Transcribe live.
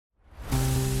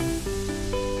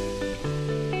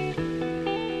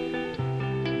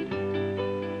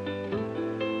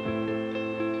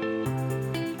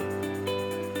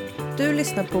Du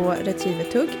lyssnar på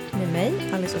Retrievertugg med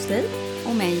mig, Alice Åslin.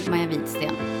 Och mig, Maja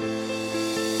Widsten.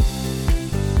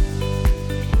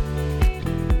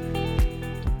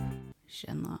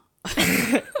 Tjena.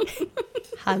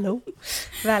 Hallå.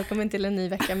 Välkommen till en ny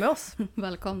vecka med oss.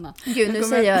 Välkomna. Gud, nu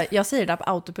säger jag säger det på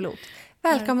autopilot.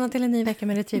 Välkomna till en ny vecka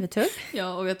med Retrievertugg.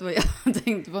 Ja, och vet du vad jag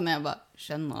tänkte på när jag bara,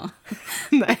 tjena.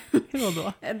 Nej,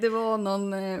 vadå? Det var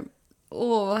någon,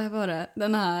 vad var det?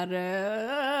 Den här,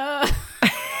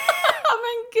 men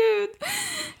gud.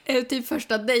 Typ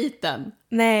första dejten.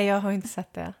 Nej, jag har inte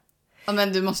sett det. Ja,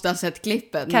 men du måste ha sett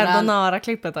klippet.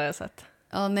 Carbonara-klippet har jag sett.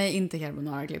 Ja, nej, inte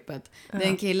carbonara-klippet. Det är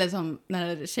en kille som,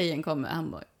 när tjejen kommer,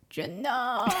 han bara,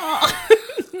 tjena.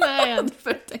 Nej, jag hade för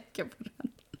att tänka på det.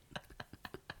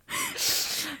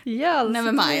 Ja,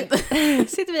 never mind.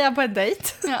 Sitter vi här på en dejt.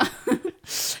 Ja.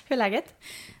 Hur är läget?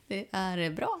 Det är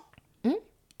bra.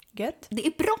 Gött. Det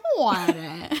är bra!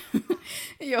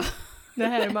 Ja. Det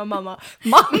här är mamma.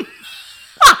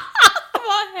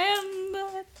 Vad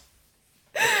händer?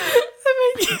 Men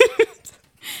gud.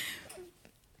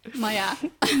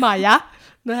 Maja.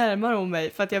 Nu härmar hon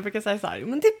mig för att jag brukar säga så här,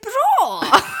 men det är bra!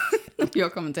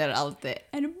 Jag kommenterar alltid,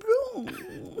 är det bra?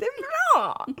 Det är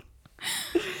bra!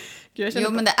 Gud, Jo,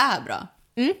 men det är bra.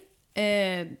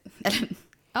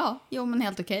 Ja, jo, men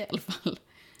helt okej i alla fall.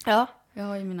 Ja. Jag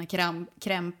har ju mina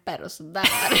krämper och sådär.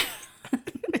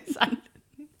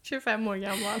 25 år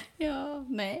gammal. Ja,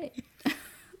 nej.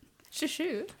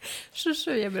 27.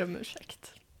 27, jag ber om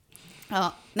ursäkt.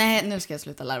 Ja, nej, nu ska jag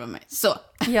sluta larva mig. Så.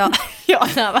 Ja, det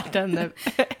har varit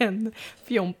en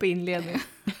fjompig inledning.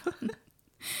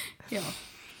 Ja.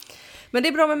 Men det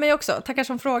är bra med mig också. Tackar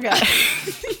som frågar.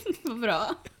 Vad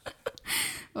bra.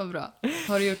 Vad bra.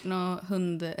 Har du gjort något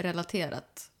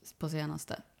hundrelaterat på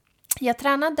senaste? Jag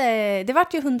tränade, det var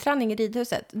ju hundträning i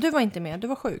ridhuset. Du var inte med, du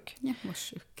var sjuk. Jag var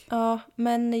sjuk. Ja,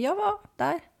 men jag var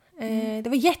där. Det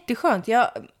var jätteskönt.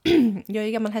 Jag är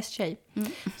ju gammal hästtjej.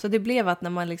 Så det blev att när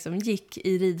man liksom gick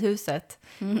i ridhuset,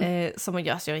 som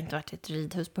jag har inte varit i ett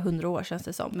ridhus på 100 år känns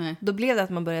det som. Nej. Då blev det att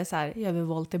man började så här, gör vi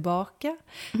volt tillbaka.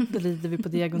 Då rider vi på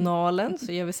diagonalen,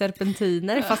 så gör vi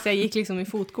serpentiner. Fast jag gick liksom i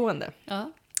fotgående.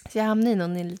 Ja. Så jag hamnade i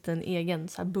någon liten egen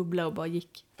så här bubbla och bara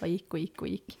gick.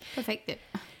 Perfekt.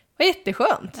 Det var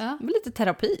jätteskönt. Ja. Det var lite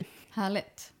terapi.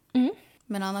 Härligt.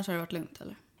 Men annars har det varit lugnt,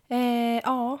 eller?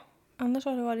 Ja, annars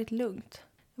har det varit lugnt.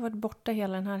 Jag har varit borta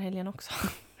hela den här helgen också.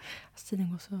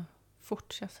 Tiden går så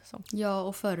fort känns det som. Ja,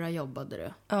 och förra jobbade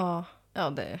du. Ja,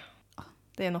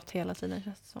 det är något hela tiden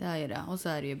känns det som. Det är ju det. Och så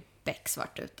är det ju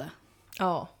becksvart ute.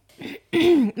 Ja.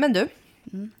 Men du,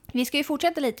 vi ska ju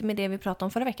fortsätta lite med det vi pratade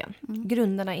om förra veckan.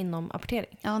 Grunderna inom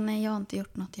apportering. Ja, nej, jag har inte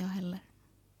gjort något jag heller.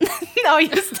 Ja,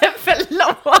 just det.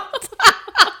 Förlåt.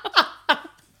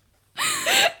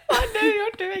 Vad har du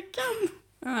gjort i veckan?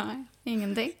 Nej,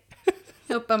 ingenting.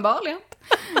 Uppenbarligen.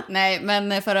 Nej,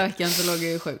 men förra veckan så låg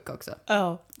jag ju sjuk också.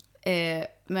 Ja.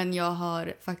 Men jag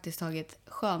har faktiskt tagit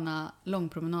sköna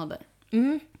långpromenader.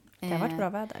 Det har varit bra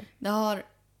väder. Det har,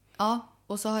 ja,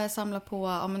 och så har jag samlat på,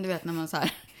 ja men du vet när man så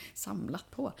här,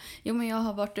 samlat på. Jo, men jag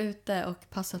har varit ute och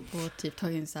passat på att typ ta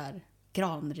in så här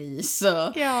granris.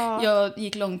 Och jag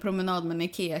gick långpromenad med en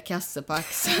Ikea-kasse på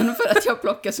axeln för att jag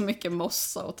plockade så mycket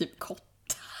mossa och typ kottar.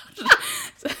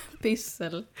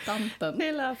 Pysseltanten.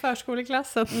 Hela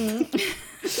förskoleklassen.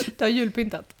 Du har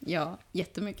julpyntat. Ja,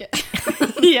 jättemycket.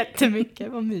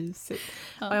 Jättemycket, vad mysigt.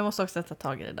 Ja. Och jag måste också ta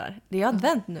tag i det där. Det är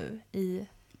advent nu i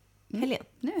helgen.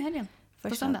 Nu är helgen.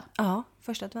 På söndag. Ja,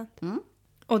 första advent.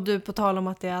 Och du, på tal om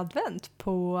att det är advent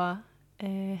på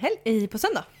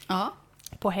söndag. Ja.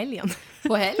 På helgen.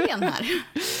 På helgen här.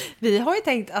 Vi har ju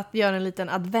tänkt att göra en liten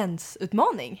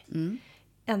adventsutmaning.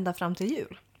 Ända fram till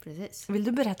jul. Precis. Vill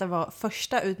du berätta vad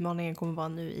första utmaningen kommer vara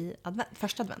nu i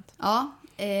första advent? Ja,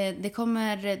 det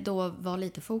kommer då vara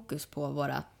lite fokus på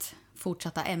vårt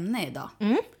fortsatta ämne idag.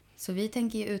 Så vi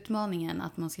tänker ju utmaningen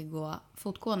att man ska gå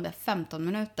fotgående 15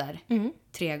 minuter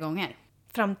 3 gånger.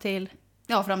 Fram till?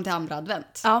 Ja, fram till andra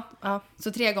advent. Ja.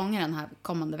 Så 3 gånger den här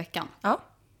kommande veckan. Ja.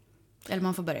 Eller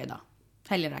man får börja idag.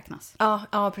 Helgen räknas.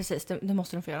 Ja, precis. Det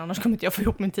måste de få göra, annars kommer inte jag få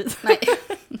ihop min tid. Nej.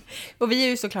 Och vi är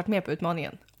ju såklart med på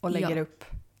utmaningen och lägger upp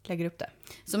det.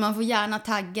 Så man får gärna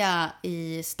tagga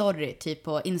i story, typ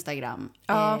på Instagram,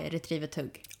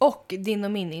 Retrievertugg. Och din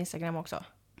och min Instagram också.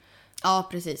 Ja,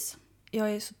 precis. Jag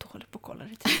är så dålig på att kolla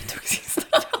Retrievertuggs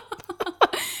Instagram.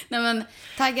 Nej, men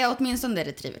tagga åtminstone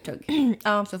Retrievertugg.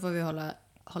 Ja. Så får vi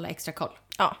hålla extra koll.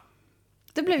 Ja.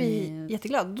 Det blir vi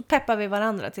jätteglada. Då peppar vi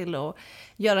varandra till att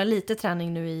göra lite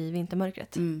träning nu i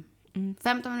vintermörkret.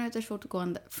 15 minuters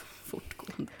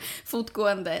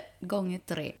fotgående gånger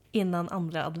 3. Innan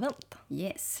andra advent.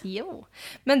 Yes. Jo.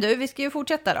 Men du, vi ska ju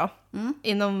fortsätta då.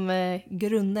 Inom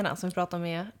grunderna som vi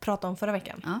pratade om förra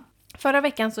veckan. Ja. Förra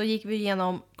veckan så gick vi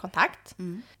igenom kontakt.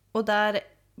 Och där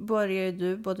började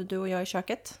ju både du och jag i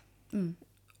köket.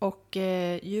 Och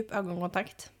djup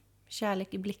ögonkontakt.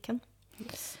 Kärlek i blicken.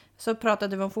 Yes. Så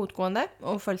pratade vi om fotgående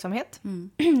och följsamhet.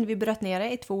 Vi bröt ner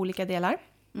det i 2 olika delar.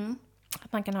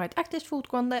 Att man kan ha ett aktivt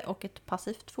fotgående och ett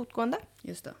passivt fotgående.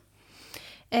 Just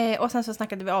det. Och sen så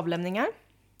snackade vi avlämningar.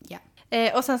 Ja.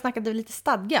 Och sen snackade vi lite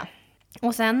stadga.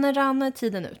 Och sen rann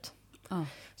tiden ut.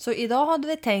 Så idag hade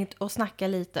vi tänkt att snacka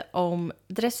lite om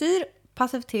dressyr,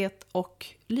 passivitet och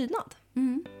lydnad.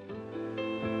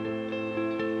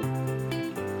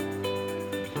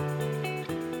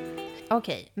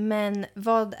 Okej, men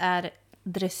vad är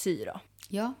dressyr då?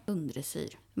 Ja,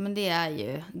 hunddressyr. Men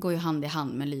det går ju hand i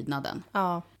hand med lydnaden.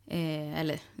 Ja.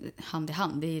 Eller hand i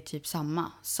hand, det är ju typ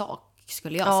samma sak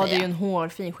skulle jag Ja, säga. det är ju en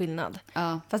hårfin skillnad.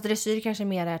 Ja. Fast dressyr kanske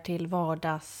mer är till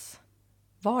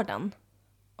vardagen.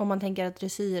 Om man tänker att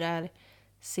dressyr är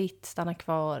sitt, stanna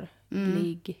kvar,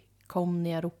 ligg, kom när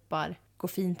jag ropar, gå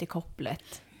fint i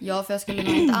kopplet. Ja, för jag skulle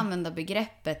nog inte använda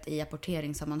begreppet i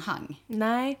apporteringssammanhang.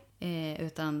 Nej.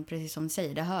 Utan precis som du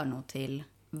säger, det hör nog till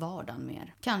vardagen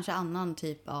mer. Kanske annan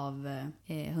typ av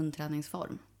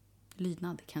hundträningsform.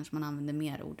 Lydnad kanske man använder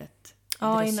mer ordet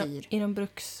dressyr. Inom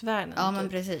bruksvärlden. Ja, men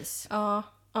precis. Ja,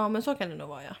 men så kan det nog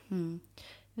vara, ja.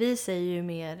 Vi säger ju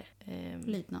mer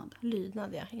Lydnad.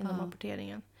 Lydnad, ja, inom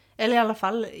apporteringen. Eller i alla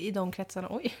fall i de kretsarna.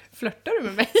 Oj, flörtar du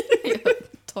med mig?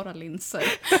 Torra linser.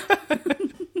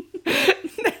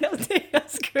 Det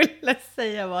jag skulle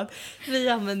säga var att vi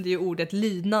använder ju ordet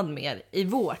lydnad mer i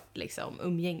vårt liksom,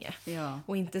 umgänge. Ja.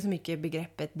 Och inte så mycket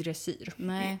begreppet dressyr.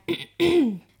 Nej.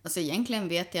 Alltså egentligen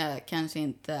vet jag kanske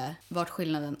inte vart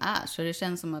skillnaden är. Så det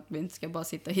känns som att vi inte ska bara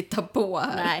sitta och hitta på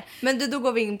här. Nej, men då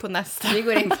går vi in på nästa. Vi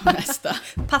går in på nästa.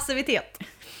 Passivitet.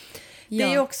 Ja. Det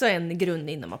är ju också en grund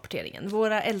inom apporteringen.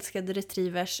 Våra älskade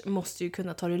retrievers måste ju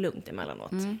kunna ta det lugnt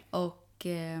emellanåt. Och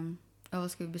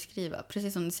vad ska vi beskriva?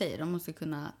 Precis som du säger, de måste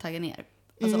kunna tagga ner.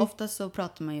 Alltså oftast så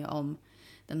pratar man ju om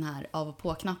den här av- och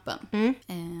på-knappen.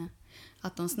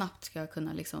 Att de snabbt ska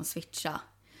kunna liksom switcha.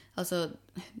 Alltså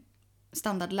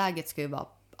standardläget ska ju vara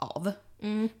av.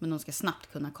 Men de ska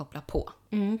snabbt kunna koppla på.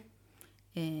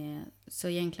 Så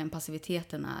egentligen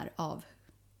passiviteten är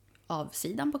av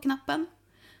sidan på knappen.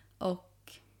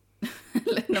 Och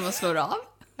när man slår av.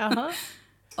 Jaha.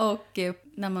 Och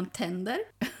när man tänder.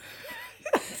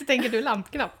 Så tänker du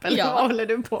lampknapp eller Ja. vad håller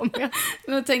du på med?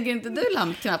 Men tänker inte du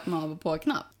lampknapp med av- och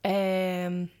på-knapp?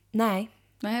 Nej.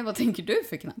 Nej, vad tänker du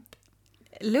för knapp?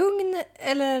 Lugn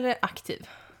eller aktiv?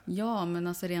 Ja, men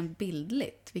alltså rent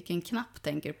bildligt. Vilken knapp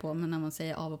tänker du på när man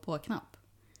säger av- och på-knapp?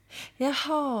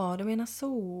 Jaha, du menar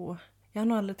så. Jag har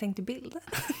nog aldrig tänkt i bilder.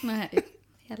 Nej,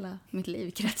 hela mitt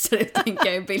liv kretsar ut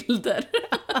tänka i bilder.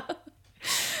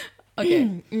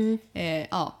 Okej.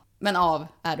 Ja, men av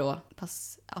är då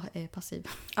passiv.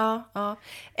 Ja.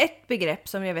 Ett begrepp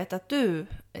som jag vet att du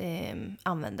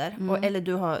använder, eller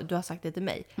du har sagt det till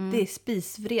mig, det är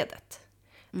spisvredet.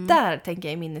 Där tänker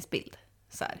jag i minnesbild.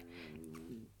 Så här.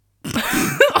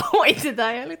 Oj, det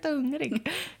där jag är lite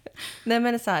hungrig. Nej,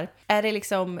 men så här,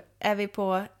 är vi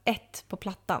på 1 på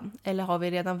plattan eller har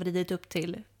vi redan vridit upp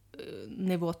till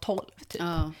nivå 12 typ?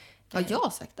 Ja. Har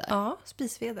jag sagt det? Ja,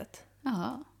 spisvedet.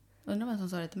 Jaha. Undrar vem som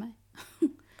sa det till mig.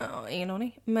 Ja, ingen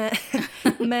aning.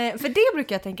 Men för det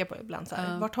brukar jag tänka på ibland. Så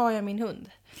här, vart har jag min hund?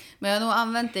 Men jag har nog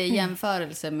använt det i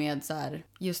jämförelse med så här,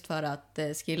 just för att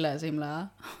Skilla är så himla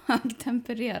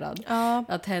högtempererad. Ja.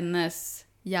 Att hennes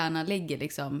hjärna ligger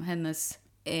liksom,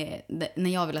 när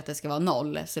jag vill att det ska vara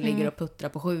 0 så ligger det och puttrar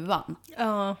på 7:an.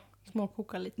 Ja,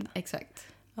 småkoka lite. Exakt.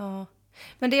 Ja.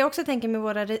 Men det jag också tänker med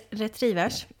våra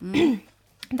retrievers,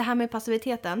 det här med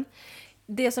passiviteten.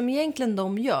 Det som egentligen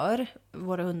de gör,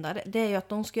 våra hundar, det är ju att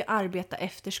de ska arbeta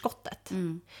efter skottet.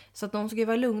 Så att de ska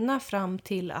vara lugna fram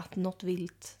till att något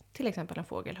vilt, till exempel en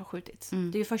fågel, har skjutits. Det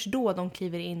är ju först då de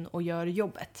kliver in och gör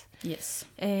jobbet. Yes.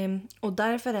 Och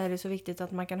därför är det så viktigt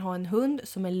att man kan ha en hund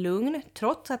som är lugn,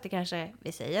 trots att det kanske,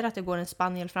 vi säger att det går en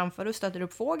spaniel framför och stöter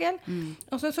upp fågel.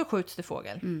 Och sen så skjuts det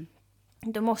fågel.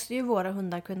 Då måste ju våra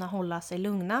hundar kunna hålla sig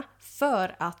lugna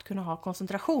för att kunna ha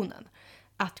koncentrationen.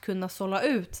 Att kunna sålla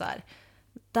ut så här.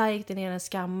 Där gick det ner en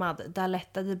skammad. Där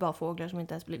lättade det bara fåglar som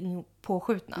inte ens blev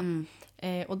påskjutna.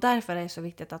 Och därför är det så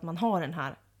viktigt att man har den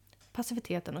här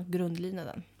passiviteten och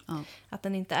grundlydnaden. Ja. Att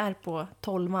den inte är på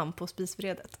 12 på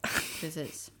spisvredet.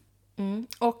 Precis.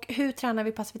 Och hur tränar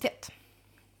vi passivitet?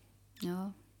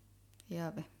 Ja, det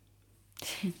gör vi.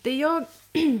 Det jag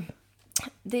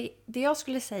Det jag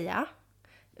skulle säga,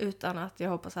 utan att jag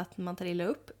hoppas att man tar illa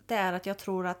upp, det är att jag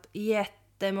tror att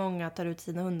jättemånga tar ut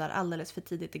sina hundar alldeles för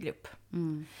tidigt i grupp.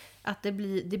 Att det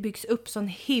byggs upp sån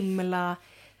himla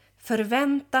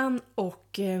förväntan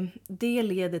och det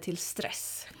leder till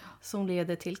stress. Som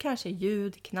leder till kanske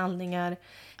ljud, knallningar.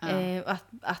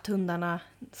 Att hundarna,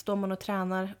 står man och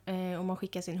tränar och man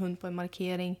skickar sin hund på en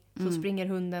markering, så springer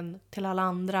hunden till alla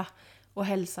andra och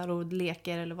hälsar och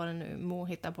leker eller vad det nu må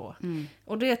hitta på.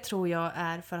 Och det tror jag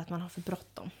är för att man har för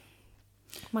bråttom.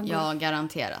 Ja,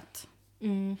 garanterat.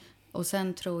 Och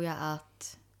sen tror jag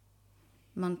att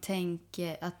man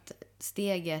tänker att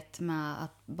steget med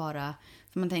att bara...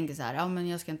 För man tänker så här, ja men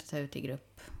jag ska inte ta ut i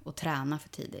grupp och träna för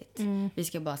tidigt. Vi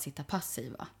ska bara sitta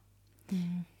passiva.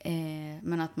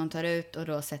 Men att man tar ut och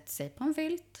då sätter sig på en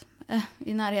filt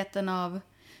i närheten av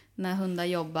när hundar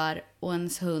jobbar och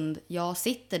ens hund,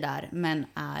 sitter där men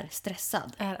är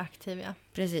stressad. Är aktiv, ja.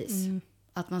 Precis.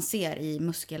 Att man ser i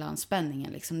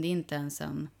muskelanspänningen liksom. Det är inte ens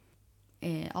en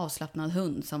avslappnad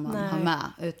hund som man har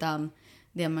med, utan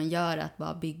det man gör är att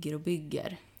bara bygger och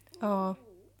bygger. Ja.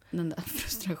 Den där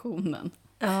frustrationen.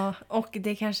 Ja, och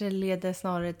det kanske leder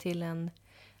snarare till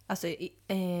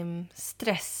en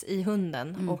stress i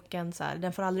hunden. Och en så här,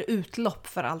 den får aldrig utlopp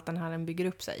för allt den här den bygger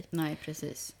upp sig. Nej,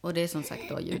 precis. Och det är som sagt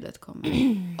då ljudet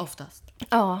kommer oftast.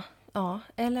 Ja,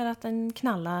 eller att den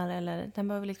knallar, eller den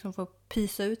behöver liksom få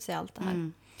pysa ut sig allt det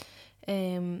här.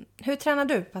 Hur tränar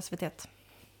du passivitet?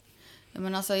 Ja,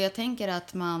 men alltså, jag tänker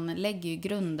att man lägger ju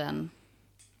grunden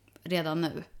redan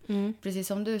nu. Precis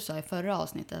som du sa i förra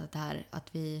avsnittet, att det här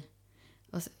att vi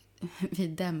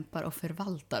dämpar och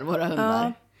förvaltar våra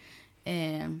hundar.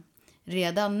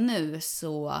 Redan nu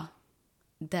så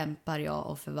dämpar jag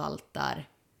och förvaltar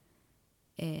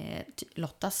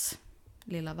Lottas,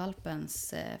 lilla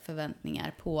valpens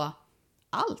förväntningar på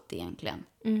allt egentligen.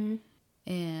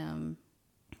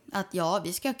 Att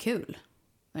vi ska ha kul,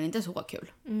 men inte så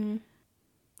kul.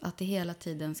 Att det hela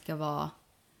tiden ska vara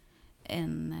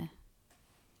en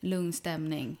lugn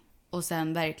stämning. Och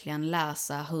sen verkligen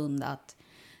läsa hund att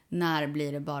när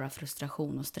blir det bara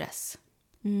frustration och stress.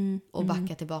 Och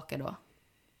backa tillbaka då.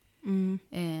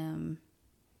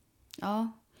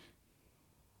 Ja.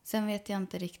 Sen vet jag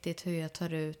inte riktigt hur jag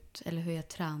tar ut eller hur jag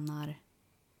tränar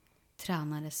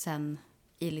det sen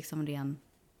i liksom ren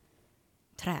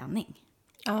träning.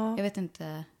 Ja. Jag vet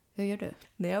inte, hur gör du?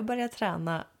 När jag börjar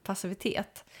träna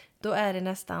passivitet, då är det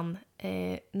nästan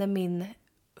när min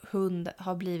hund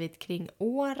har blivit kring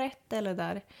året eller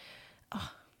där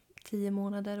 10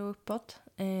 månader och uppåt.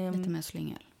 Lite mer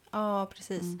slyngel. Ja,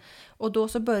 precis. Och då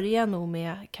så börjar jag nog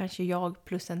med kanske jag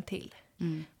plus en till.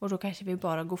 Och då kanske vi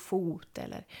bara går fot,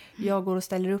 eller jag går och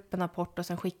ställer upp en apport och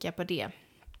sen skickar jag på det.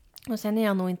 Och sen är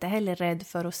jag nog inte heller rädd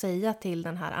för att säga till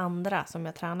den här andra som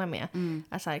jag tränar med.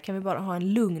 Alltså här, kan vi bara ha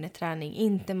en lugn träning,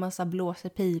 inte massa blås i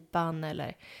pipan,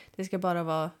 eller det ska bara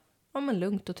vara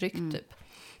lugnt och tryggt typ.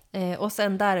 Och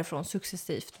sen därifrån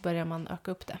successivt börjar man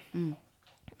öka upp det.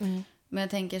 Men jag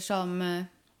tänker som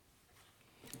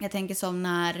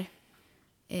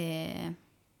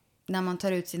när man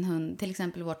tar ut sin hund, till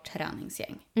exempel vårt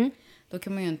träningsgäng. Då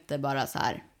kan man ju inte bara så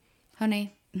här, hörni,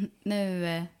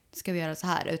 nu ska vi göra så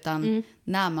här. Utan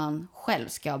när man själv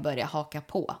ska börja haka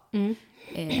på.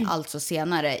 Alltså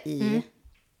senare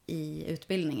i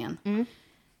utbildningen.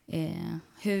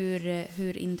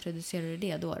 Hur introducerar du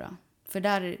det då? För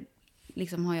där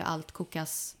liksom har ju allt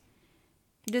kokas.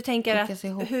 Du tänker att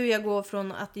hur jag går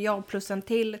från att jag plus en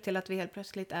till att vi helt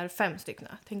plötsligt är 5 stycken.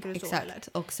 Tänker du så? Exakt. Eller?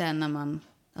 Och sen när man,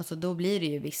 alltså då blir det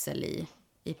ju vissel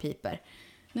i piper.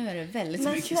 Nu är det väldigt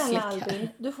mycket slick här. Men snälla Albin,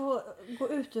 du får gå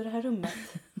ut ur det här rummet.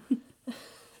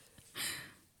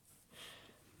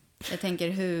 Jag tänker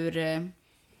hur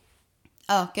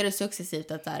ökar det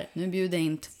successivt att där, nu bjuder jag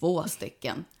in 2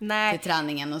 stycken till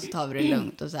träningen och så tar vi det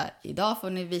lugnt och så här, idag får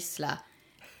ni vissla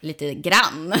lite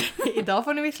grann. Idag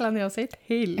får ni vissla när jag säger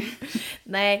till.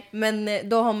 Nej, men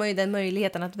då har man ju den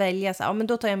möjligheten att välja så här, men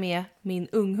då tar jag med min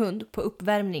unghund på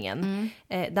uppvärmningen.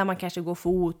 Där man kanske går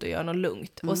fot och gör något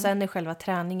lugnt. Och sen när själva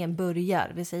träningen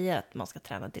börjar, vi säger att man ska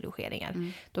träna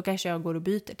dirigeringar. Då kanske jag går och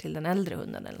byter till den äldre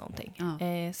hunden eller någonting.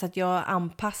 Så att jag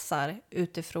anpassar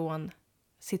utifrån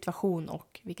situation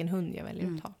och vilken hund jag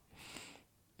väljer att ta.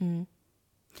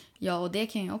 Ja, och det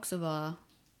kan ju också vara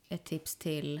ett tips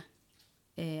till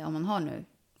om man har nu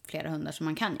flera hundar som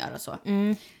man kan göra så.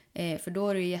 För då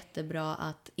är det jättebra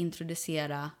att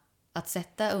introducera, att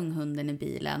sätta unghunden i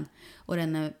bilen och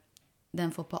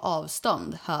den får på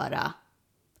avstånd höra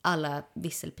alla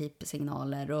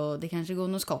visselpipesignaler och det kanske går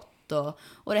något skott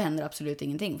och det händer absolut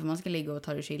ingenting för man ska ligga och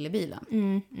ta det chill i bilen.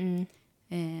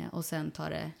 Och sen ta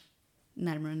det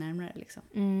närmare och närmare liksom.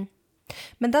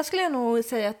 Men där skulle jag nog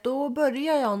säga att då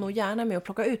börjar jag nog gärna med att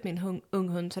plocka ut min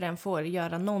unghund så den får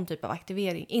göra någon typ av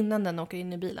aktivering innan den åker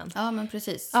in i bilen. Ja, men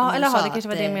precis. Ja, eller det kanske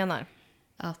var det jag menar.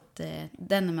 Att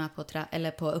den är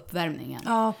med på uppvärmningen.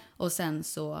 Ja. Och sen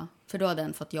så, för då har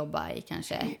den fått jobba i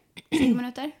kanske 20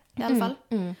 minuter i alla fall.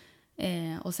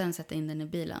 Och sen sätta in den i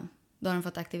bilen. Då har den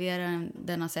fått aktivera den.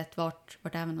 Den har sett vart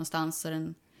även någonstans. Så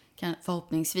den kan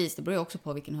förhoppningsvis, det beror ju också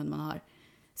på vilken hund man har,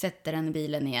 sätter den i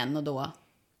bilen igen och då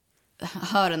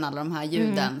hör den alla de här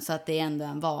ljuden. Så att det är ändå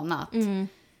en vana att,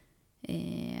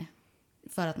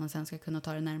 för att man sen ska kunna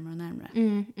ta det närmare och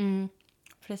närmare.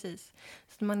 Precis.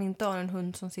 Så man inte har en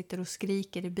hund som sitter och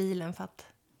skriker i bilen för att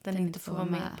den inte får vara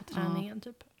med på träningen.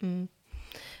 Typ.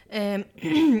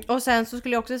 Och sen så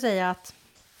skulle jag också säga att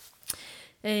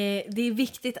det är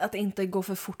viktigt att inte gå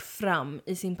för fort fram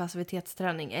i sin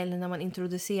passivitetsträning eller när man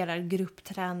introducerar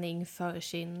gruppträning för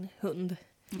sin hund.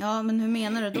 Ja, men hur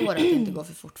menar du då att inte gå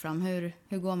för fort fram?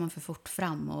 Hur går man för fort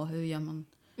fram och hur gör man?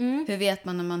 Hur vet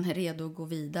man när man är redo att gå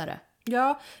vidare?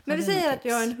 Ja, men vi säger att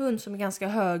jag har en hund som är ganska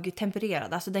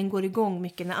högtempererad. Alltså den går igång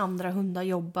mycket när andra hundar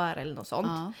jobbar eller något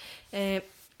sånt. Ja.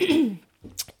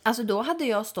 Alltså då hade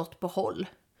jag stått på håll.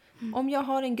 Om jag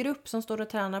har en grupp som står och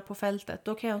tränar på fältet,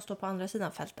 då kan jag stå på andra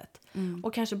sidan fältet.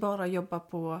 Och kanske bara jobba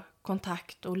på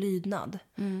kontakt och lydnad.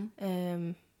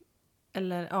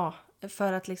 Eller ja,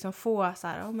 för att liksom få så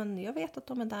här, ja men jag vet att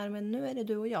de är där men nu är det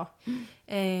du och jag.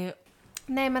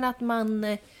 Nej, men att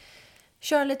man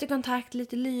kör lite kontakt,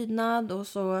 lite lydnad och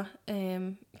så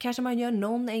kanske man gör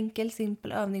någon enkel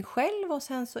simpel övning själv och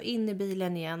sen så in i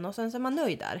bilen igen och sen så är man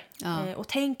nöjd där. Ja. Och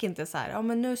tänk inte så här, ja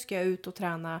men nu ska jag ut och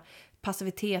träna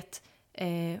passivitet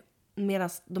medan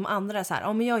de andra är så här,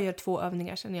 ja men jag gör 2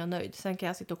 övningar sen är jag nöjd. Sen kan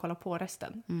jag sitta och kolla på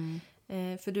resten.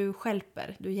 För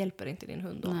du hjälper inte din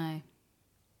hund då. Nej.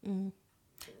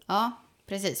 Ja,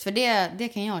 precis. För det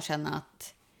kan jag känna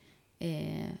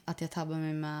att jag tabbar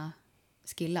mig med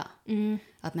Skilla.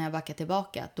 Att när jag backar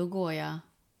tillbaka, då går jag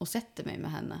och sätter mig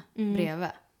med henne bredvid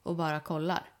och bara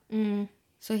kollar.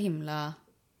 Så himla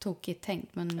tokigt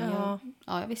tänkt. Men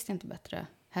jag visste inte bättre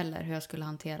heller hur jag skulle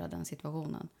hantera den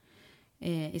situationen.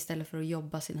 Istället för att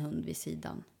jobba sin hund vid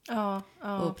sidan.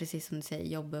 Och precis som du säger,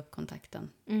 jobba upp kontakten.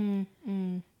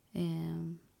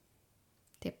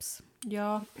 Tips.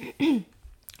 Ja,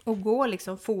 och gå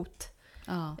liksom fot.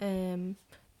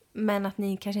 Men att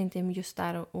ni kanske inte är just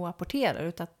där och apporterar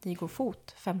utan att ni går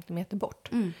fot 50 meter bort.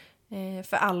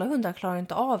 För alla hundar klarar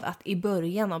inte av att i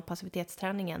början av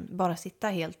passivitetsträningen bara sitta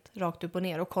helt rakt upp och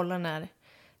ner och kolla när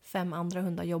 5 andra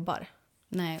hundar jobbar.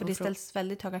 Nej, för det ställs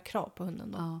väldigt höga krav på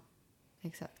hunden då. Ja,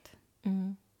 exakt.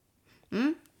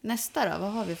 Nästa då,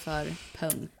 vad har vi för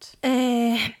punkt?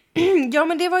 Ja,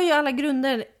 men det var ju alla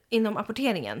grunder inom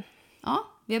apporteringen. Ja,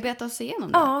 vi har betat oss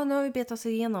igenom det. Ja, nu har vi betat oss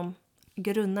igenom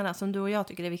grunderna som du och jag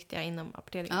tycker är viktiga inom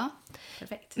apporteringen. Ja,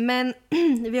 perfekt. Men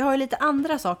vi har ju lite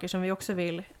andra saker som vi också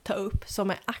vill ta upp som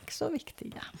är ack så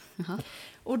viktiga.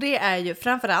 Och det är ju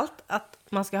framförallt att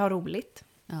man ska ha roligt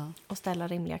och ställa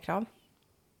rimliga krav.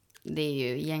 Det är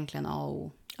ju egentligen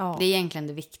det är egentligen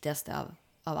det viktigaste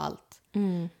av allt.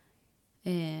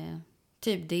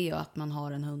 Typ det och att man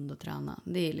har en hund att träna.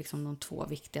 Det är liksom de 2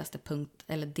 viktigaste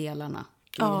delarna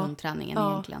i hundträningen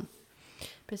egentligen.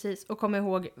 Precis, och kom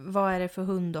ihåg, vad är det för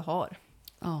hund du har?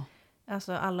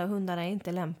 Alltså alla hundar är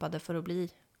inte lämpade för att bli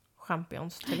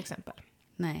champions till exempel.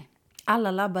 Nej.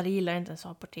 Alla labbar gillar inte ens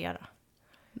att apportera.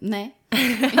 Nej,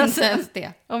 inte ens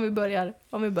det. Om vi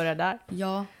börjar där.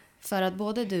 Ja, för att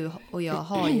både du och jag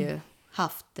har ju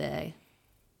haft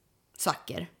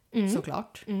svackor,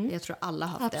 såklart. Jag tror alla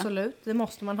har haft det. Absolut, det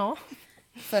måste man ha.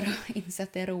 För att inse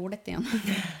att det är roligt igen.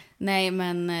 Nej,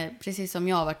 men precis som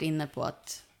jag har varit inne på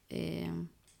att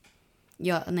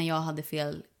när jag hade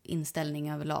fel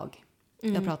inställning överlag.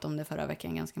 Jag pratade om det förra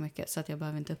veckan ganska mycket så att jag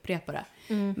behöver inte upprepa det.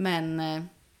 Men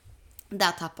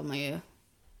där tappar man ju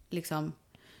liksom.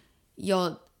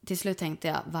 Till slut tänkte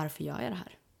jag, varför gör jag det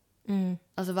här?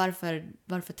 Alltså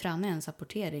varför tränar jag ens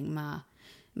apportering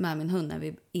med min hund när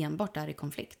vi enbart är i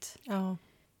konflikt?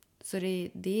 Så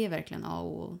det är verkligen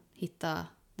att hitta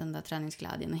den där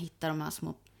träningsglädjen och hitta de här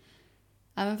små.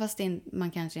 Även fast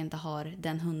man kanske inte har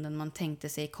den hunden man tänkte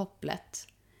sig i kopplet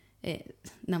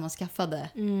när man skaffade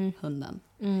hunden.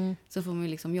 Så får man ju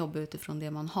liksom jobba utifrån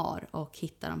det man har och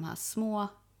hitta de här små,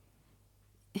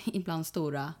 ibland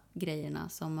stora grejerna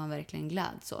som man verkligen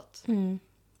gläds åt.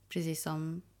 Precis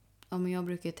som jag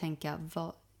brukar tänka,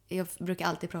 jag brukar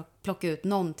alltid plocka ut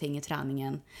någonting i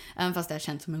träningen, även fast det har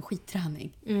känts som en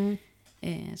skitträning.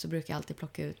 Så brukar jag alltid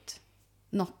plocka ut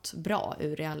något bra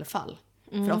ur i alla fall.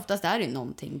 För oftast är det ju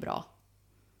någonting bra.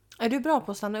 Är du bra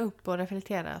på att stanna upp och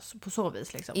reflektera på så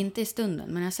vis? Liksom? Inte i stunden,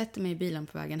 men när jag sätter mig i bilen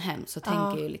på vägen hem så tänker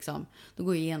jag ju liksom, då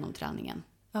går jag igenom träningen.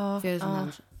 För jag är en sån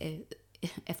här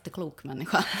efterklok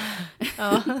människa.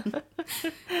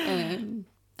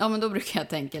 Ja, men då brukar jag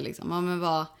tänka liksom, ja men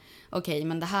vad, okej,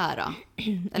 men det här då?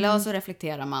 Eller så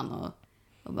reflekterar man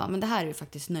och bara, men det här är ju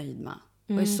faktiskt nöjd med.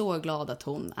 Och jag är så glad att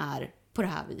hon är på det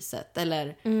här viset.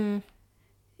 Eller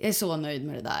jag är så nöjd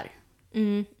med det där.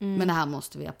 Men det här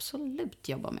måste vi absolut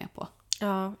jobba med på.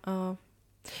 Ja.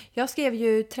 Jag skrev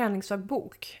ju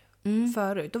träningsdagbok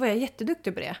förut. Då var jag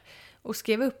jätteduktig på det. Och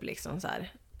skrev upp liksom så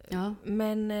här. Ja.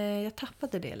 Men jag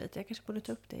tappade det lite. Jag kanske borde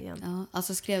ta upp det igen. Ja,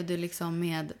 alltså skrev du liksom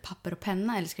med papper och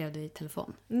penna eller skrev du i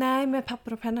telefon? Nej, med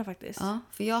papper och penna faktiskt. Ja,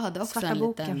 för jag hade också svarta en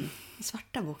boken. Liten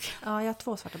svarta bok. Ja, jag har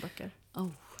 2 svarta böcker.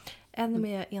 En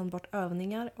med enbart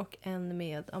övningar och en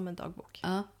med dagbok.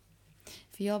 Ja,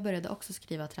 för jag började också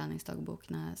skriva träningsdagbok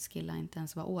när Skilla inte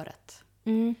ens var året.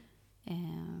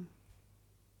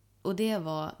 Och det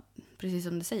var, precis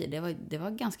som du säger, det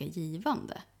var ganska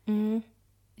givande.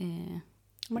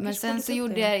 Men sen så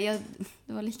gjorde jag,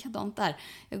 det var likadant där.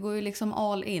 Jag går ju liksom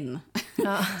all in.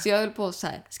 Ja. Så jag höll på så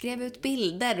här, skrev ut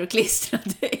bilder och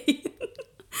klistrade in.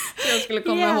 Så jag skulle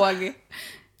komma ihåg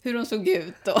hur de såg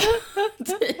ut då.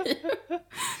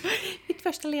 Mitt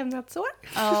första levnadsår.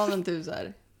 Ja, men typ så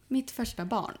här, mitt första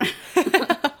barn.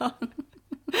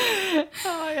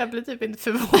 Ja, jag blir typ inte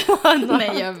förvånad.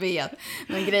 Nej, jag vet.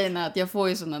 Men grejen är att jag får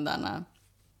ju sådana där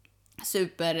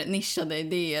supernischade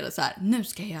idéer och så här, nu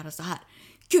ska jag göra så här.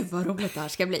 Gud vad roligt det här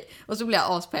ska bli. Och så blir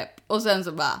jag aspepp. Och sen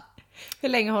så bara... Hur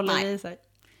länge håller det i sig?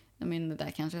 Jag menar, det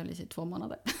där kanske höll i sig 2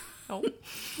 månader. Ja.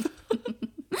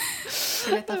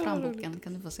 Jag letar fram boken,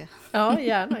 kan du få se. Ja,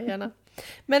 gärna.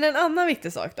 Men en annan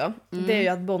viktig sak då, det är ju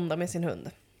att bonda med sin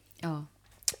hund. Ja.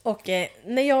 Och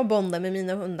när jag bondar med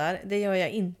mina hundar, det gör jag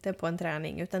inte på en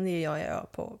träning, utan det gör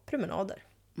jag på promenader.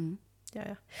 Ja.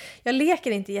 Jag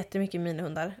leker inte jättemycket med mina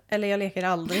hundar. Eller jag leker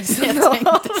aldrig. Jag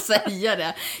tänkte säga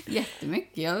det.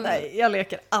 Jättemycket. Nej, jag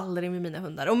leker aldrig med mina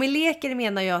hundar. Och med leker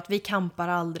menar jag att vi kampar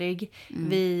aldrig.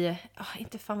 Vi...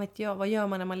 inte fan vet jag. Vad gör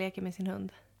man när man leker med sin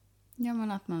hund? Ja,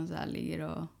 men att man så här ligger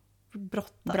och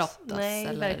brottas. Nej,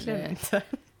 eller verkligen inte.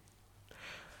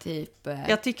 Typ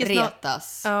jag tycker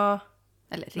retas. Ja.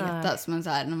 Eller retas, men så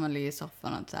här när man ligger i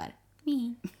soffan och så här.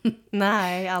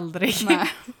 Nej, aldrig. Nej.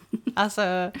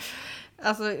 Alltså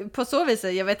på så vis,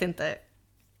 jag vet inte.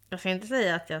 Jag ska inte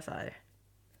säga att jag så här.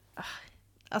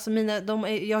 Alltså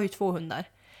jag har ju 2 hundar.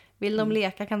 Vill de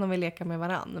leka kan de väl leka med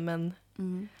varann, men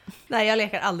nej, jag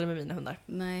leker aldrig med mina hundar.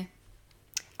 Nej.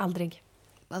 Aldrig.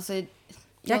 Alltså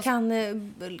jag kan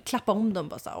klappa om dem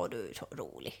bara så, du är så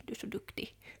rolig, du är så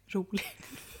duktig. Rolig.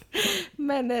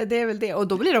 Men det är väl det. Och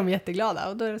då blir de jätteglada.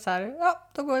 Och då är det så här, ja,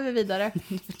 då går vi vidare.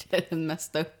 Det är den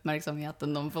mesta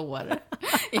uppmärksamheten de får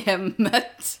i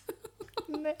hemmet.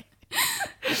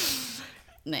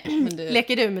 Nej, men du...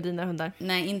 Leker du med dina hundar?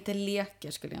 Nej, inte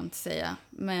leker skulle jag inte säga.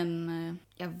 Men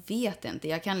jag vet inte.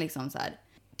 Jag kan liksom så här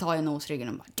ta i nosryggen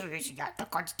och bara, du är så jävla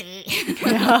konstig.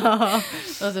 Ja.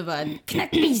 Och så bara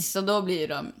knäppis. Och då blir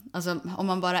de, alltså om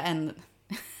man bara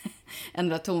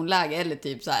ändrar tonläge eller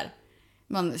typ så här,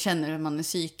 man känner hur man är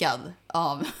psykad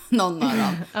av någon av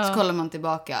dem. Så kollar man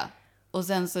tillbaka. Och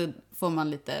sen så får man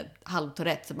lite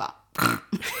halvtourette så bara...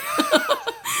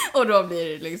 och då blir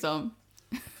det liksom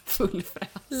full fräs.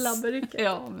 Labberycka.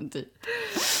 Ja, men typ.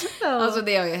 Alltså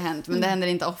det har ju hänt. Men det händer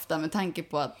inte ofta med tanke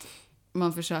på att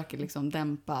man försöker liksom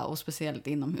dämpa. Och speciellt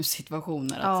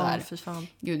inomhussituationer. Att så här, för fan.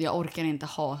 Gud, jag orkar inte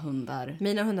ha hundar.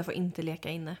 Mina hundar får inte leka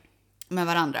inne. Med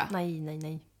varandra?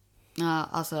 Nej. Ja,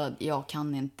 alltså jag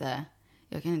kan inte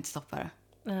stoppa det.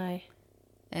 Nej.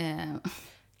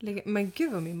 Men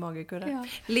gud vad min mage kurrar. Ja.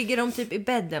 Ligger de typ i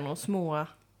bädden och små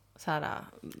så här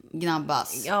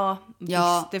gnabbas? Ja,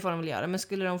 visst, det får de väl göra. Men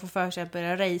skulle de få för sig att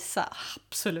börja racea?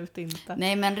 Absolut inte.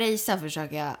 Nej, men racea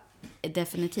försöker jag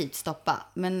definitivt stoppa.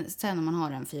 Men sen när man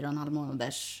har en 4,5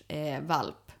 månaders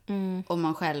valp och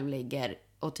man själv ligger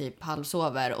och typ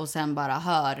halvsover och sen bara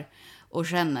hör och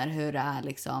känner hur det är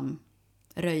liksom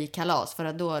röjkalas, för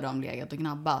att då har de legat och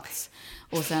gnabbats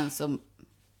och sen så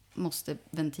måste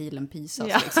ventilen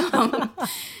pisas liksom.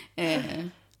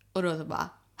 Och då så bara,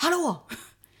 hallå,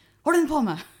 har du inte på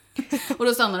mig? Och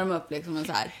då stannar de upp liksom och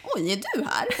så här, oj, är du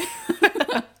här?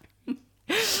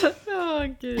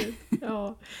 Gud.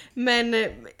 Ja. Men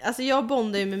alltså jag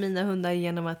bondar ju med mina hundar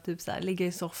genom att typ så här, ligga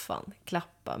i soffan,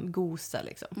 klappa, gosa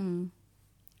liksom.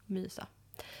 Mysa.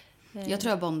 Jag tror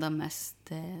jag bondar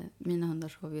mest. Mina hundar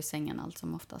sover i sängen allt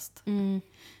som oftast.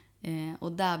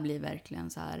 Och där blir verkligen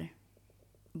så här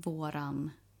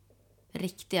våran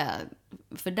riktiga.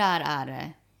 För där är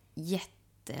det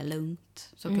jättelugnt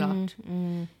såklart.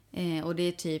 Och det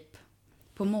är typ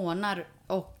på morgnar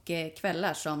och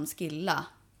kvällar som Skilla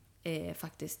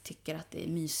faktiskt tycker att det är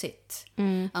mysigt.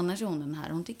 Annars är hon den här,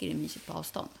 hon tycker det är mysigt på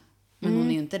avstånd. Men hon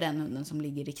är ju inte den hunden som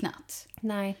ligger i knät.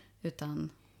 Nej.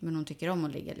 Men hon tycker om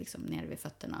att ligga liksom nere vid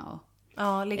fötterna. Och,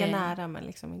 ja, ligga nära men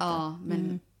liksom inte. Ja,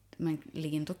 men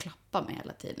ligger inte och klappa med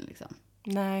hela tiden liksom.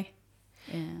 Nej.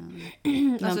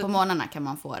 Men alltså, på morgnarna kan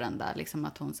man få den där liksom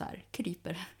att hon så här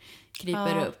kryper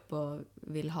upp och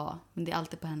vill ha. Men det är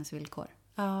alltid på hennes villkor.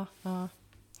 Ja.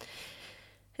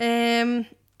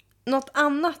 Något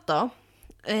annat då?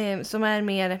 Som är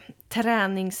mer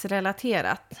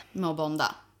träningsrelaterat. Med att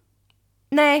bonda?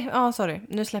 Nej, sorry.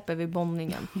 Nu släpper vi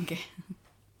bondningen. Okay.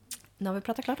 Nu har vi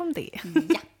pratat klart om det.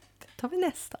 Ja. Då tar vi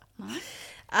nästa.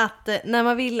 Att när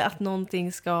man vill att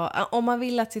någonting ska... Om man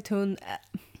vill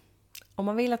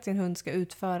att sin hund ska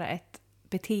utföra ett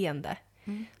beteende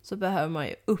så behöver man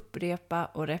ju upprepa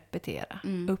och repetera.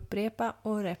 Upprepa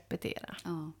och repetera.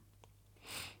 Ja.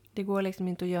 Det går liksom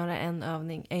inte att göra en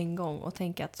övning en gång och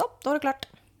tänka att så, då är det klart.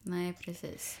 Nej,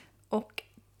 precis. Och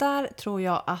där tror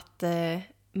jag att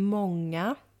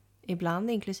många,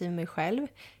 ibland inklusive mig själv,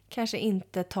 kanske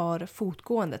inte tar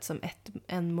fotgåendet som ett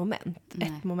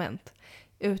moment.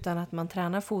 Utan att man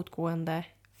tränar fotgående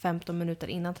 15 minuter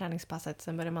innan träningspasset,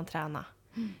 sen börjar man träna.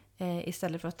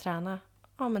 Istället för att träna,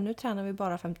 men nu tränar vi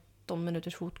bara 15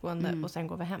 minuters fotgående och sen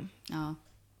går vi hem. Ja.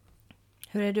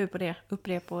 Hur är du på det?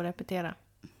 Upprepa och repetera.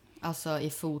 Alltså i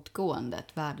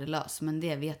fotgåendet, värdelös. Men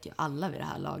det vet ju alla vid det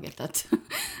här laget att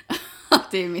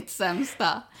det är mitt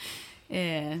sämsta.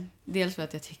 Dels för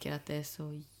att jag tycker att det är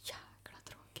så jäkla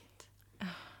tråkigt.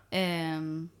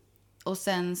 Och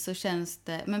sen så känns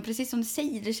det... Men precis som du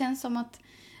säger, det känns som att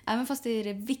även fast det är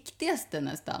det viktigaste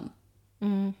nästan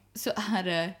så är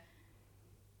det...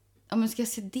 Ja, men ska jag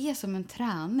se det som en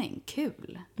träning?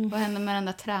 Kul. Vad händer med den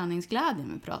där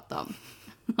träningsglädjen vi pratade om?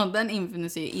 Och den infinner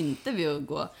sig ju inte vid att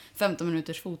gå 15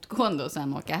 minuters fotgående och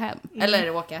sen åka hem.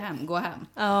 Eller gå hem.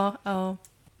 Ja.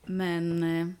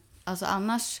 Men alltså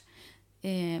annars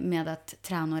med att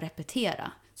träna och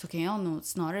repetera så kan jag nog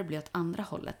snarare bli åt andra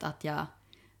hållet. Att jag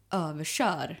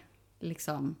överkör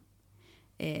liksom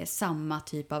samma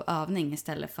typ av övning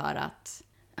istället för att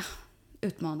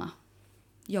utmana.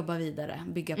 Jobba vidare,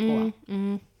 bygga på.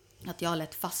 Att jag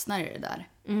lätt fastnar i det där.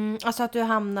 Alltså att du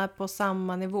hamnar på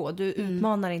samma nivå. Du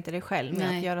utmanar inte dig själv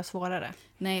med att göra svårare.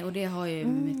 Nej, och det har ju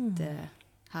mitt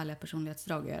härliga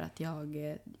personlighetsdrag gör att jag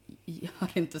gör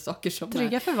inte saker som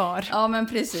trygga förvar. Ja, men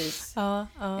precis. Ja.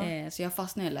 Så jag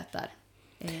fastnar ju lätt där.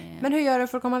 Men hur gör du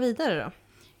för att komma vidare då?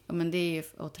 Ja, men det är ju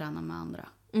att träna med andra.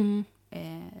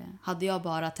 Hade jag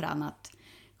bara tränat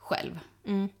själv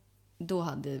då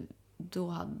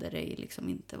hade det liksom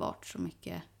inte varit så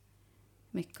mycket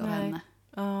av henne.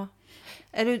 Ja.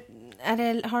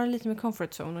 Har det lite med comfort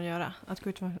zone att göra? Att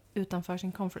gå utanför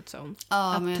sin comfort zone?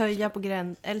 Ja,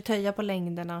 att töja på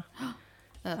längderna?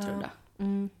 Jag tror det.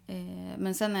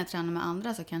 Men sen när jag tränar med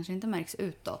andra så kanske det inte märks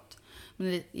utåt.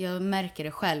 Men jag märker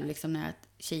det själv liksom när jag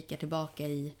kikar tillbaka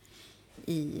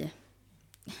i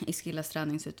Skillas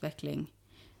träningsutveckling.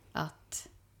 Att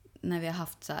när vi har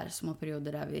haft så här små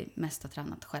perioder där vi mest har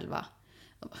tränat själva.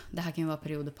 Det här kan ju vara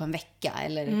perioder på en vecka.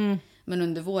 Men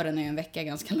under våren är ju en vecka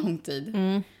ganska lång tid.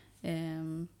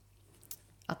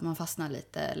 Att man fastnar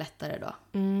lite lättare då.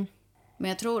 Men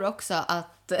jag tror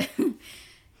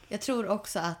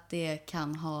också att det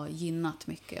kan ha gynnat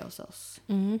mycket hos oss.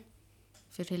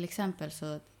 För till exempel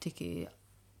så tycker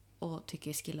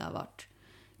Skilla har varit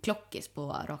klockis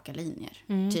på raka linjer.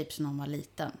 Typ som hon var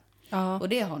liten. Och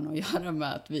det har nog att göra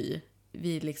med att vi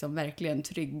liksom verkligen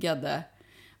tryggade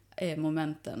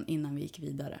momenten innan vi gick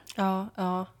vidare.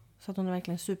 Ja. Så att hon är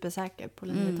verkligen supersäker på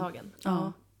linjetagen.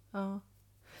 Ja.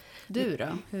 Du då?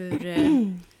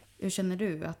 Hur känner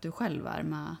du att du själv är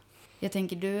med? Jag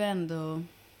tänker du är ändå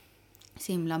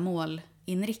så himla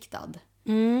målinriktad.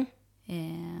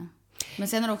 Men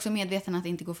sen är du också medveten att det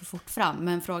inte går för fort fram.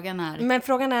 Men frågan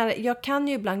är, jag kan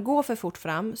ju ibland gå för fort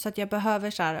fram. Så att jag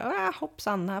behöver så här,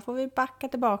 hoppsan, här får vi backa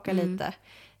tillbaka lite.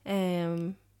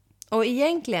 Och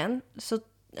egentligen så...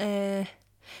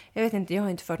 jag vet inte, jag har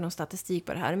inte fört någon statistik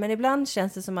på det här. Men ibland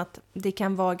känns det som att det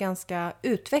kan vara ganska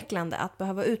utvecklande att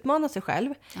behöva utmana sig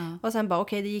själv. Och sen bara,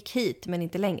 okej, det gick hit men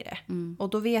inte längre. Och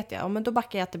då vet jag, men då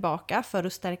backar jag tillbaka för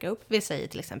att stärka upp, vi säger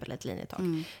till exempel ett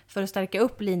linjetag. För att stärka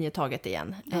upp linjetaget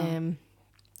igen.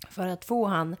 För att få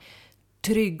han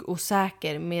trygg och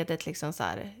säker med ett liksom så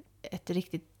här, ett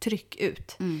riktigt tryck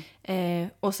ut.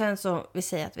 Och sen så, vi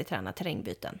säger att vi tränar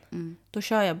terrängbyten. Då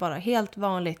kör jag bara helt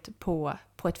vanligt på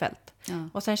ett fält.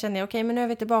 Och sen känner jag, okej, men nu är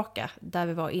vi tillbaka där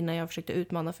vi var innan jag försökte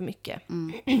utmana för mycket.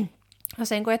 Och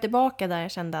sen går jag tillbaka där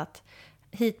jag kände att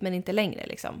hit men inte längre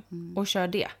liksom. Och kör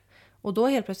det. Och då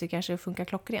helt plötsligt kanske det funkar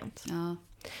klockrent. Ja.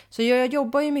 Så jag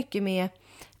jobbar ju mycket med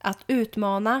att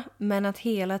utmana, men att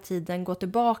hela tiden gå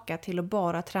tillbaka till att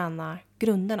bara träna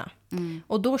grunderna.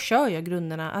 Och då kör jag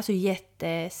grunderna, alltså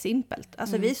jättesimpelt.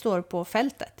 Alltså vi står på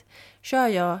fältet. Kör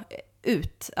jag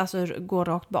ut, alltså går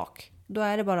rakt bak, då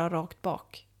är det bara rakt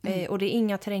bak. Och det är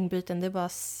inga terrängbyten, det är bara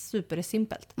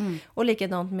supersimpelt. Och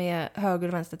likadant med höger-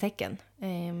 och vänstertecken.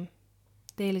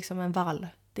 Det är liksom en vall.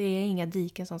 Det är inga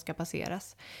diken som ska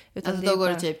passeras. Utan Alltså då går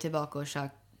du typ tillbaka och kör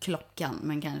klockan,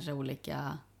 men kanske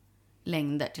olika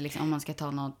längder. Till exempel, om man ska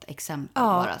ta något exempel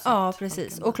bara. Så ja,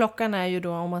 precis. Och klockan är ju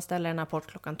då, om man ställer en apport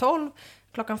klockan 12,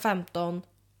 klockan 15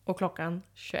 och klockan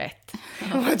 21.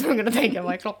 Man var tvungen att tänka,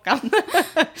 vad är klockan?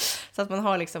 Så att man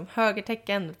har liksom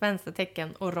högertecken,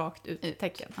 vänstertecken och rakt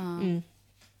ut-tecken.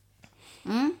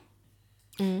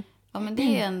 Ja, men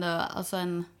det är ändå alltså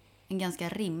en ganska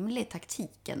rimlig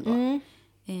taktik ändå.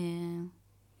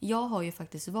 Jag har ju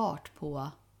faktiskt varit på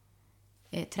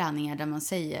träningar där man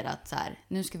säger att så här,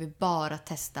 nu ska vi bara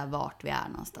testa vart vi är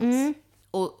någonstans.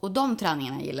 Och de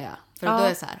träningarna gillar jag. För då är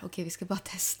det så här, okej, vi ska bara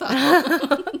testa.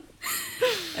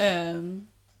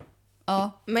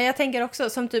 Ja. Men jag tänker också,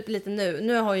 som typ lite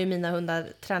nu har ju mina hundar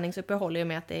träningsuppehåll i och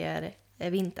med att det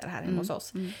är vinter här hemma hos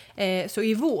oss. Så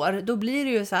i vår, då blir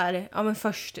det ju så här, ja men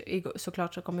först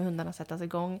såklart så kommer hundarna sättas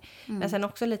igång. Men sen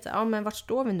också lite, ja men vart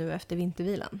står vi nu efter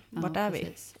vintervilan? Vart är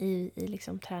precis. vi i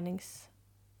liksom tränings...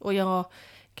 Och jag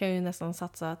kan ju nästan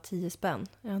satsa 10 spänn.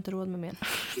 Jag har inte råd med mer.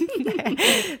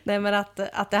 Nej, men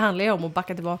att det handlar ju om att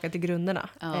backa tillbaka till grunderna.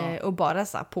 Och bara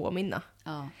så här påminna.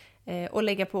 Och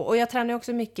lägga på. Och jag tränar ju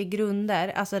också mycket grunder.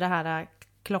 Alltså det här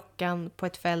klockan på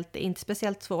ett fält är inte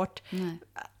speciellt svårt.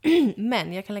 Nej.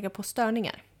 Men jag kan lägga på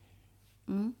störningar.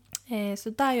 Så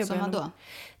där jobbar jag. Som då?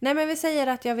 Nej, men vi säger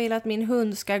att jag vill att min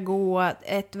hund ska gå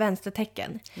ett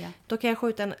vänstertecken. Då kan jag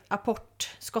skjuta en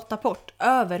skottapport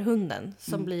över hunden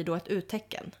som blir då ett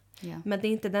uttecken. Men det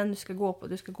är inte den du ska gå på.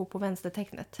 Du ska gå på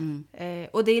vänstertecknet.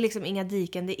 Och det är liksom inga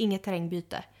diken, det är inget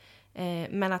terrängbyte.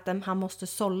 Men att han måste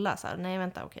sålla så här. Nej,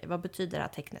 vänta, okej, vad betyder det här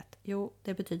tecknet? Jo,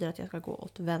 det betyder att jag ska gå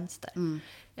åt vänster.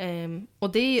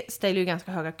 Och det ställer ju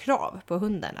ganska höga krav på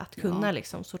hunden att kunna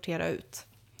liksom sortera ut.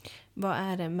 Vad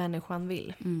är det människan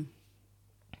vill?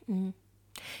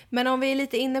 Men om vi är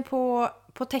lite inne på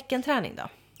teckenträning då.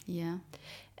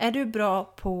 Är du bra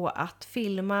på att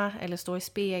filma eller stå i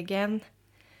spegeln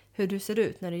hur du ser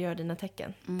ut när du gör dina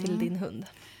tecken till din hund?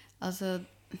 Alltså,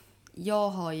 jag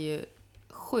har ju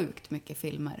sjukt mycket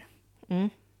filmer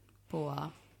på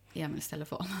Emils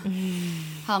telefon.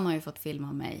 Han har ju fått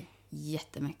filma mig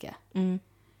jättemycket.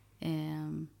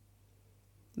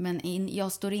 Men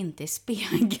jag står inte i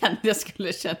spegeln. Det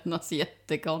skulle kännas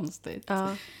jättekonstigt.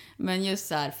 Men just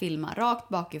så här, filma rakt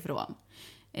bakifrån.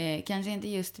 Kanske inte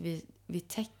just vid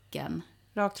tecken.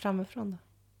 Rakt framifrån då?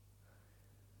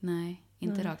 Nej,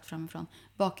 inte rakt framifrån.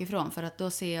 Bakifrån, för att då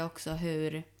ser jag också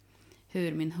hur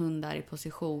min hund är i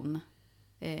position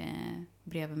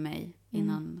bredvid mig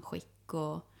innan skick.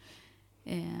 Och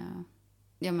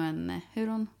ja, men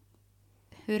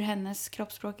hur hennes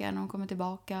kroppsspråk är när hon kommer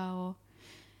tillbaka. Och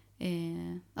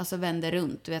alltså vänder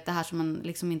runt. Du vet, det här som man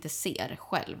liksom inte ser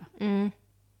själv.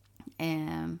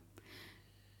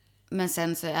 Men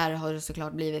sen så har det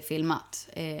såklart blivit filmat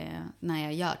när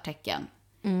jag gör tecken.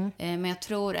 Men jag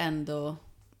tror ändå,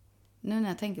 nu när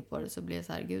jag tänker på det så blir det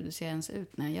så här, gud, du ser ens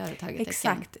ut när jag gör ett högertecken.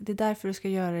 Exakt, det är därför du ska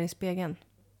göra det i spegeln.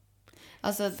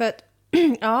 Alltså, för att,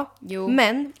 ja,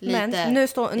 men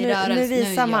nu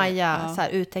visar Maja så här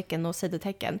uttecken och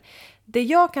sidotecken. Det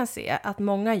jag kan se att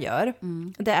många gör,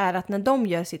 det är att när de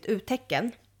gör sitt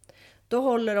uttecken, då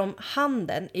håller de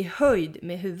handen i höjd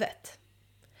med huvudet.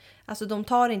 Alltså de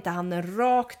tar inte handen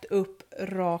rakt upp,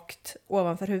 rakt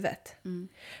ovanför huvudet.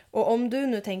 Och om du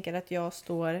nu tänker att jag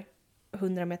står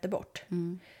 100 meter bort,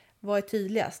 vad är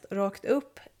tydligast? Rakt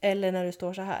upp eller när du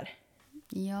står så här?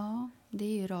 Ja, det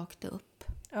är ju rakt upp.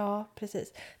 Ja,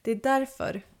 precis. Det är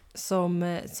därför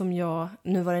som jag,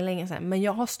 nu var det länge sedan, men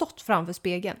jag har stått framför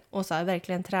spegeln och så här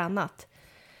verkligen tränat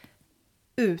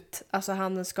ut. Alltså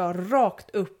handen ska rakt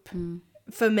upp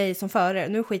för mig som förare.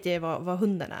 Nu skiter jag i vad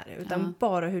hunden är, utan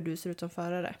bara hur du ser ut som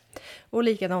förare. Och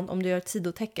likadant om du gör ett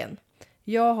sidotecken.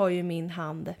 Jag har ju min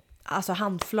hand, alltså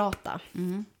handflata.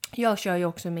 Jag kör ju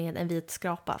också med en vit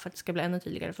skrapa för att det ska bli ännu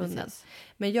tydligare för hunden.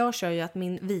 Men jag kör ju att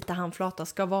min vita handflata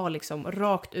ska vara liksom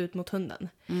rakt ut mot hunden.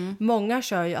 Många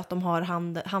kör ju att de har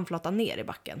handflatan ner i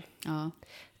backen.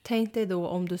 Tänk dig då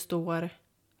om du står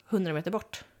 100 meter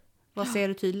bort. Vad ser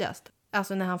du tydligast?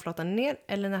 Alltså när handflatan är ner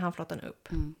eller när handflatan är upp?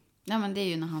 Ja, men det är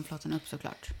ju när handflatan är upp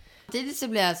såklart. Tidigt så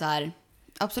blir jag så här,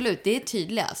 absolut, det är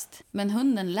tydligast. Men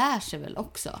hunden lär sig väl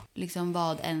också liksom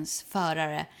vad ens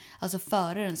förare, alltså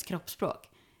förarens kroppsspråk.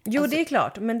 Jo, alltså, det är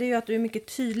klart. Men det är ju att du är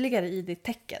mycket tydligare i ditt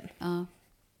tecken. Ja.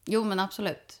 Jo, men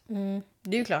absolut.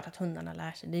 Det är ju klart att hundarna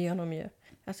lär sig. Det gör de ju.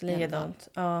 Alltså likadant.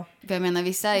 Ja. För jag menar,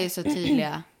 vissa är ju så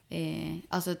tydliga.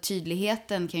 Alltså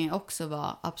tydligheten kan ju också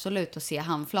vara absolut att se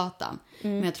handflatan.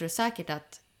 Men jag tror säkert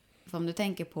att, för om du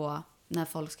tänker på när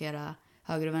folk ska göra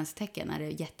höger- och vänstertecken, är det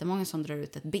jättemånga som drar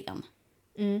ut ett ben.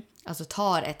 Alltså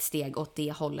tar ett steg åt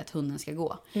det hållet hunden ska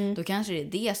gå. Då kanske det är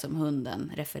det som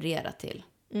hunden refererar till.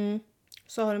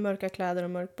 Så har du mörka kläder och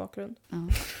mörk bakgrund. Ja.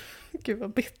 Gud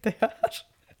vad bitter jag är.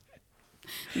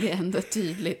 Det är ändå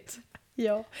tydligt.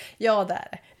 Ja, det är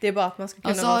det. Det är bara att man ska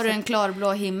kunna... Och så har du en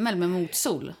klarblå himmel med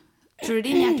motsol. Tror du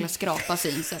din jäkla skrapa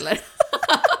syns, eller?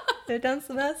 Det är den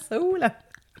som är solen.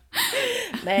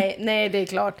 Nej, det är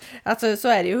klart. Alltså så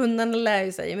är det ju. Hundarna lär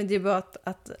ju sig. Men det är bara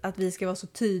att vi ska vara så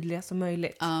tydliga som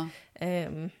möjligt. Ja.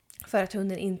 För att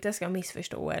hunden inte ska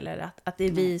missförstå. Eller att det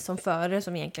är vi som förare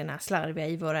som egentligen är slarviga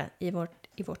i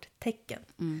vårt tecken.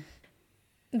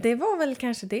 Det var väl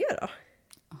kanske det då.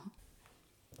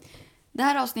 Det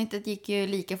här avsnittet gick ju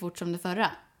lika fort som det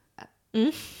förra.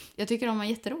 Jag tycker de var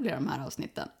jätteroliga, de här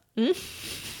avsnitten.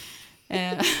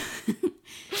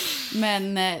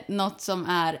 Men något som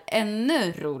är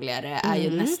ännu roligare är ju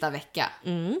nästa vecka.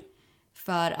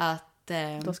 För att...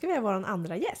 Då ska vi ha vår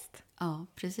andra gäst. Ja,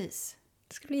 precis.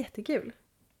 Det ska bli jättekul.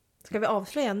 Ska vi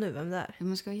avslöja nu vem det är? Ja,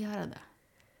 men ska vi göra det?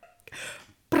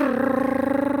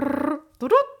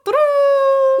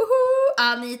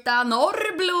 Anita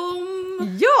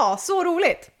Norrblom! Ja, så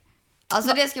roligt!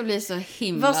 Alltså det ska bli så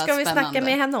himla Vad ska vi spännande. snacka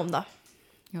med henne om då?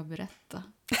 Jag berättar.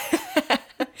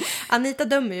 Anita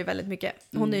dömer ju väldigt mycket.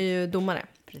 Hon är ju domare.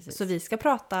 Precis. Så vi ska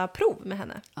prata prov med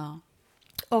henne. Ja.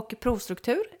 Och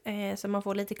provstruktur. Så man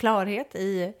får lite klarhet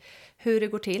i hur det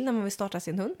går till när man vill starta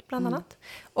sin hund bland annat.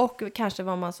 Och kanske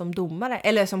vad man som domare,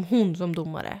 eller som hon som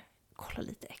domare, kollar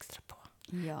lite extra på.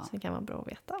 Ja. Så det kan vara bra att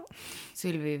veta. Så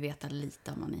vill vi ju veta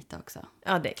lite om Anita också.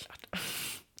 Ja, det är klart.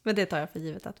 Men det tar jag för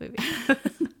givet att vi vet.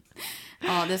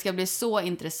 Ja, det ska bli så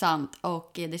intressant.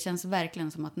 Och det känns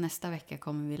verkligen som att nästa vecka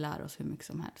kommer vi lära oss hur mycket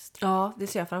som helst. Ja, det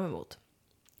ser jag fram emot.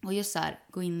 Och just så här,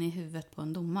 gå in i huvudet på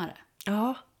en domare.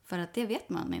 Ja. För att det vet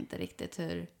man inte riktigt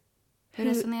hur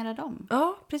resonerar de?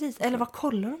 Ja, precis. Eller vad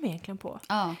kollar de egentligen på?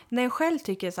 Ja. När jag själv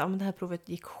tycker så här, det här provet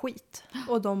gick skit.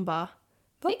 Och de bara,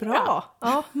 vad gick bra. bra.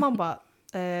 Ja, man bara,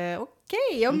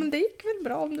 okej, ja men det gick väl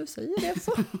bra om du säger det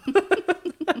så.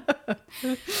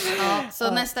 Ja,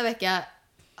 så nästa vecka,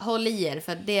 håll i er,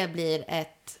 för det blir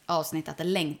ett avsnitt att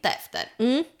längta efter.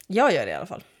 Jag gör det i alla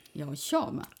fall. Ja,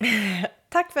 jag med.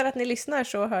 Tack för att ni lyssnar,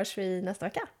 så hörs vi nästa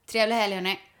vecka. Trevlig helg,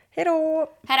 hörni. Hej då!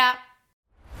 Hej då!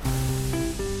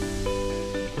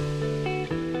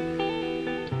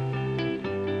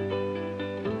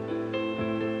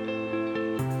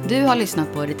 Du har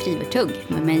lyssnat på Retrievertugg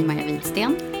med mig, Maja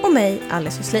Widsten. Och mig,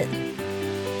 Alice Huslin.